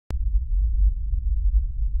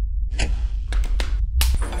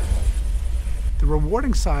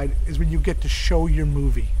rewarding side is when you get to show your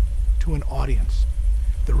movie to an audience.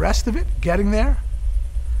 The rest of it, getting there,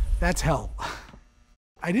 that's hell.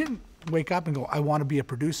 I didn't wake up and go, I want to be a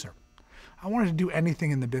producer. I wanted to do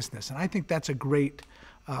anything in the business, and I think that's a great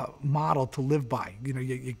model to live by. You know,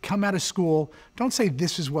 you come out of school, don't say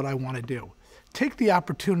this is what I want to do. Take the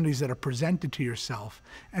opportunities that are presented to yourself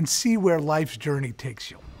and see where life's journey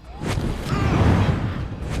takes you.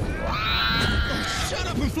 Shut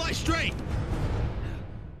up and fly straight!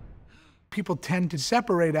 People tend to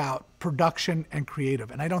separate out production and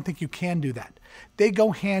creative, and I don't think you can do that. They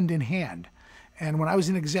go hand in hand. And when I was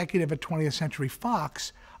an executive at 20th Century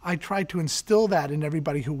Fox, I tried to instill that in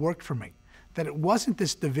everybody who worked for me, that it wasn't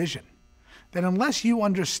this division, that unless you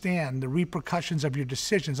understand the repercussions of your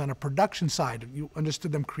decisions on a production side, you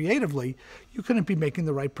understood them creatively, you couldn't be making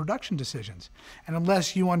the right production decisions. And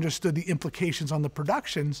unless you understood the implications on the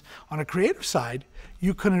productions on a creative side,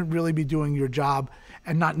 you couldn't really be doing your job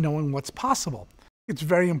and not knowing what's possible. It's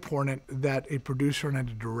very important that a producer and a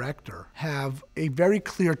director have a very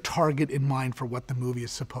clear target in mind for what the movie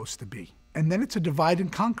is supposed to be. And then it's a divide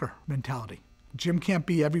and conquer mentality. Jim can't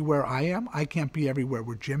be everywhere I am. I can't be everywhere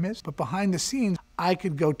where Jim is. But behind the scenes, I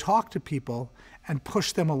could go talk to people and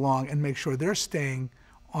push them along and make sure they're staying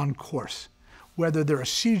on course. Whether they're a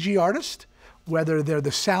CG artist, whether they're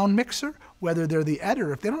the sound mixer, whether they're the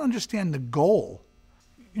editor, if they don't understand the goal,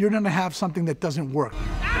 you're going to have something that doesn't work.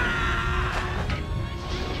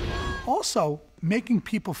 Also, making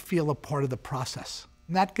people feel a part of the process.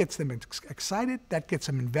 And that gets them excited, that gets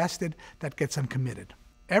them invested, that gets them committed.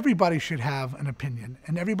 Everybody should have an opinion,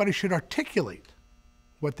 and everybody should articulate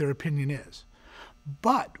what their opinion is.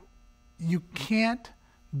 But you can't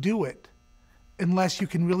do it unless you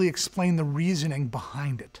can really explain the reasoning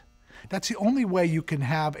behind it. That's the only way you can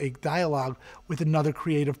have a dialogue with another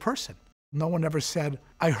creative person. No one ever said,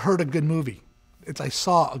 I heard a good movie. It's I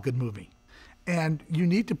saw a good movie. And you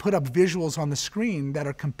need to put up visuals on the screen that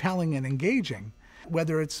are compelling and engaging,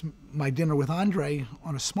 whether it's My Dinner with Andre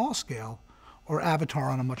on a small scale or Avatar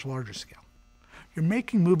on a much larger scale. You're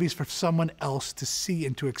making movies for someone else to see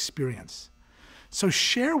and to experience. So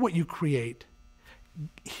share what you create,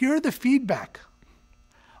 hear the feedback,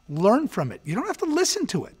 learn from it. You don't have to listen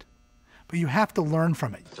to it, but you have to learn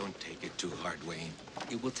from it. Don't take it too hard, Wayne.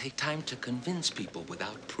 It will take time to convince people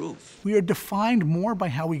without proof. We are defined more by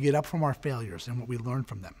how we get up from our failures and what we learn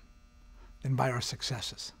from them than by our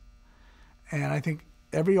successes. And I think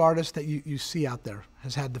every artist that you see out there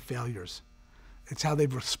has had the failures. It's how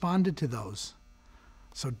they've responded to those.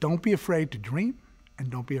 So don't be afraid to dream, and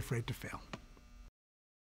don't be afraid to fail.